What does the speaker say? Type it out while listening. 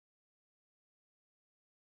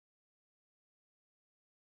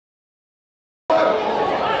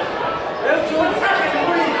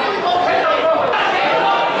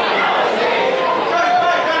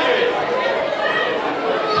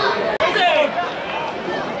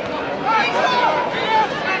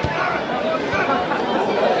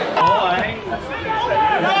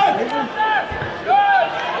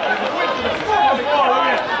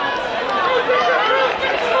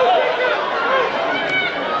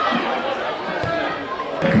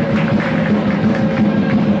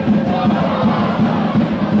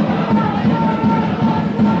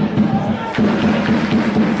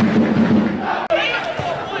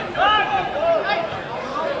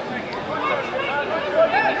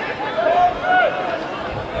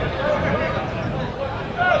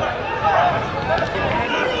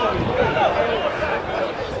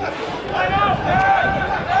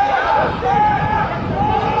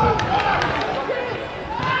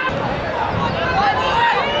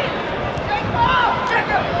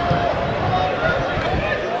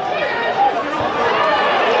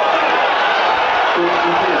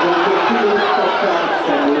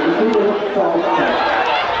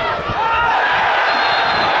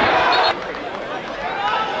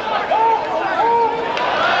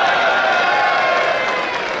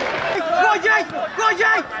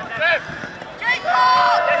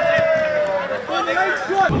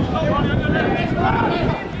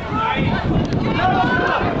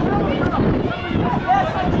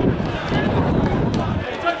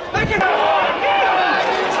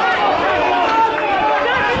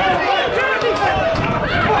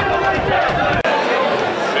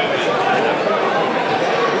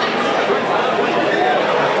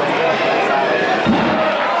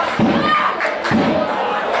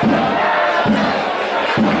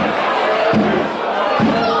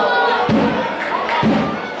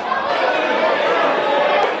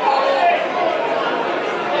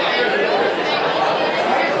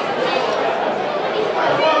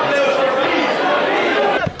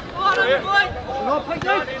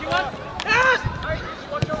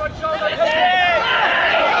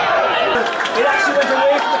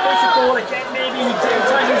the defensive ball again. Maybe he did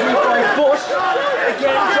time his weak right, but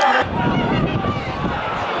again.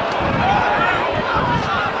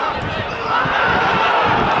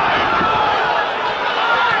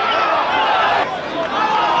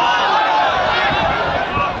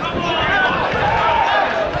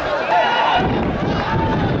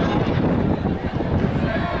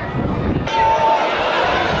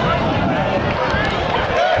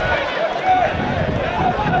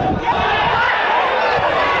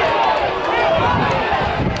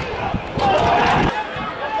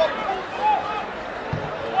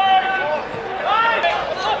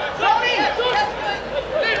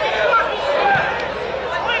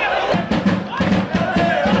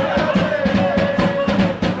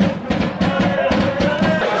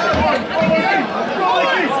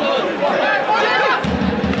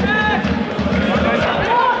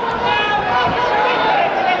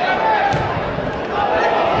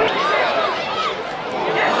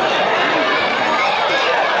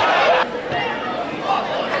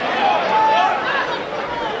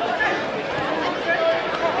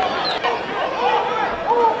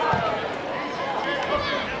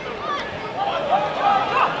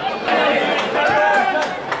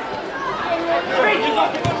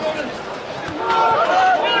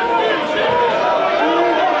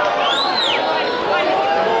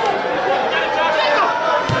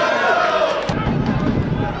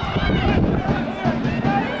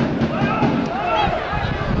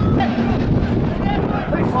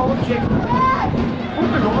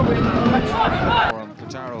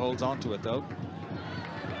 Pataro holds on to it though.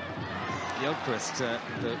 Gilchrist, the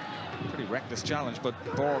pretty reckless challenge, but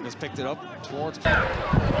Borg has picked it up towards.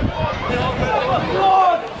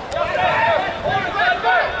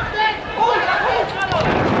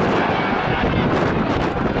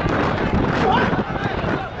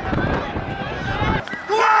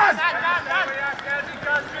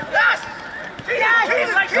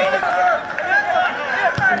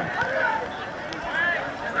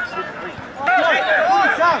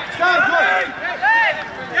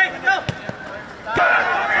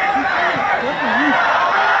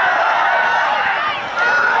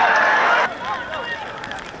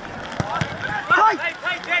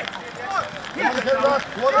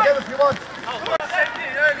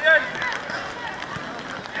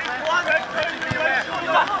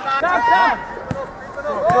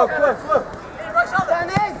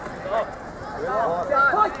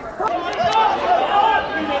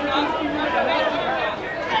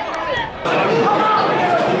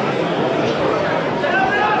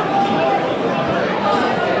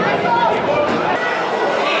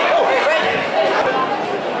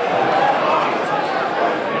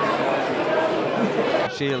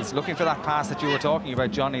 Shields looking for that pass that you were talking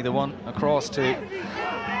about, Johnny, the one across to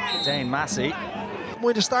Dane Massey.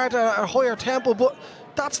 Might have started at a higher tempo, but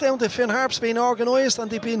that's down to Finn Harps being organised,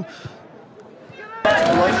 and they've been.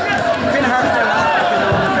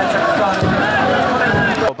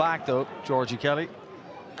 Go back though, Georgie Kelly.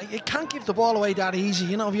 You can't give the ball away that easy,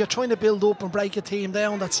 you know, if you're trying to build up and break a team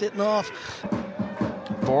down that's sitting off.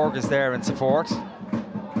 Borg is there in support.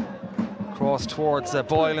 Cross towards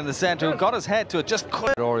Boyle in the centre, who got his head to it, just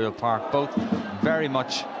couldn't. Oriel Park, both very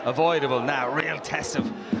much avoidable now. Real test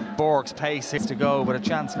of Borg's pace is to go, but a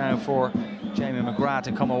chance now for Jamie McGrath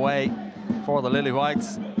to come away for the Lily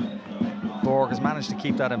Whites. Borg has managed to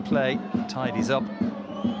keep that in play, tidies up.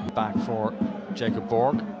 Back for Jacob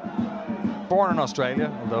Borg. Born in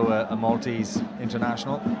Australia, although a Maltese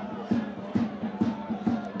international.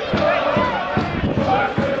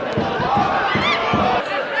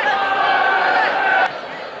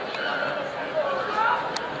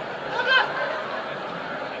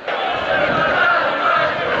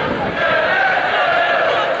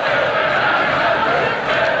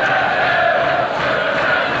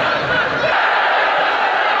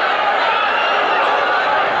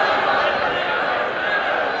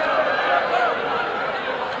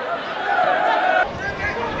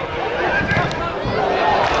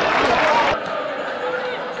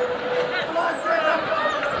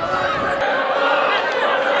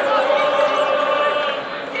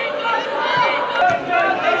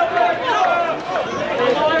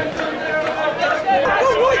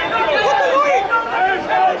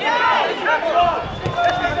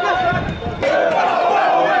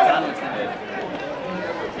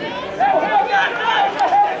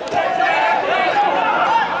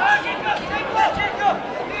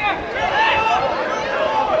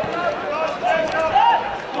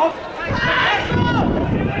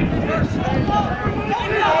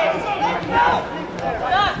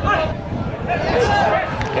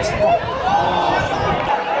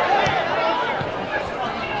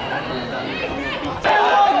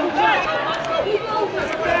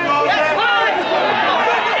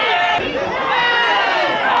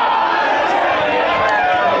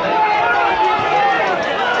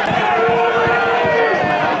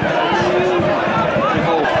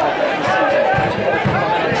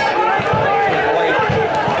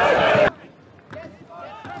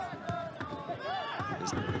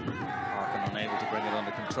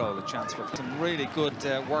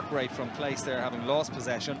 good work rate from place there, having lost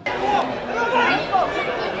possession.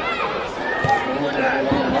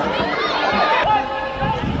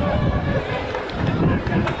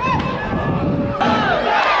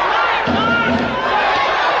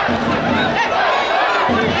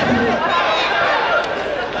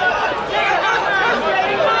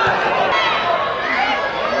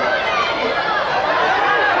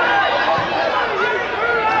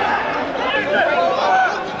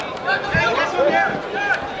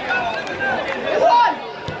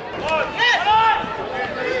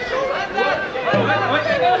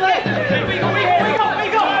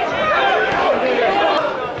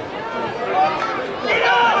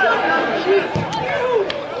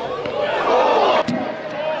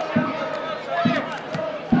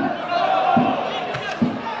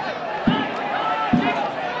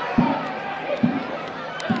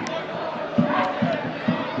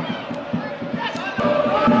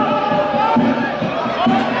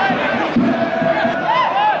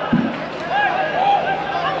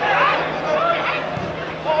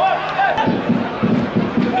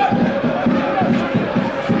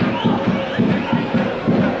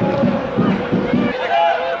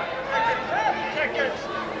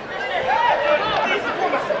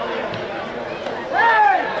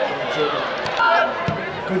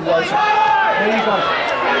 Good Wilson. There you go.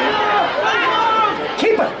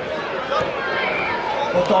 Keep it.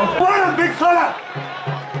 Well done. Well, big fella.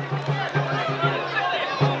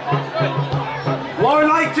 More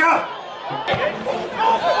like you.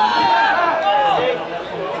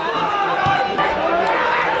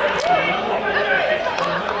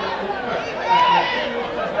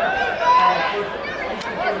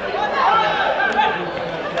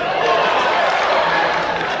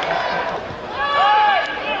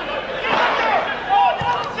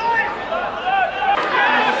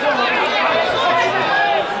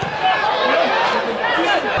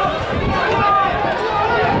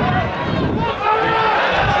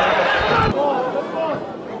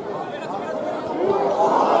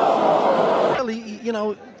 You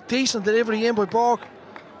know, decent delivery in by Borg.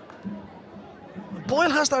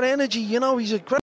 Boyle has that energy, you know, he's a great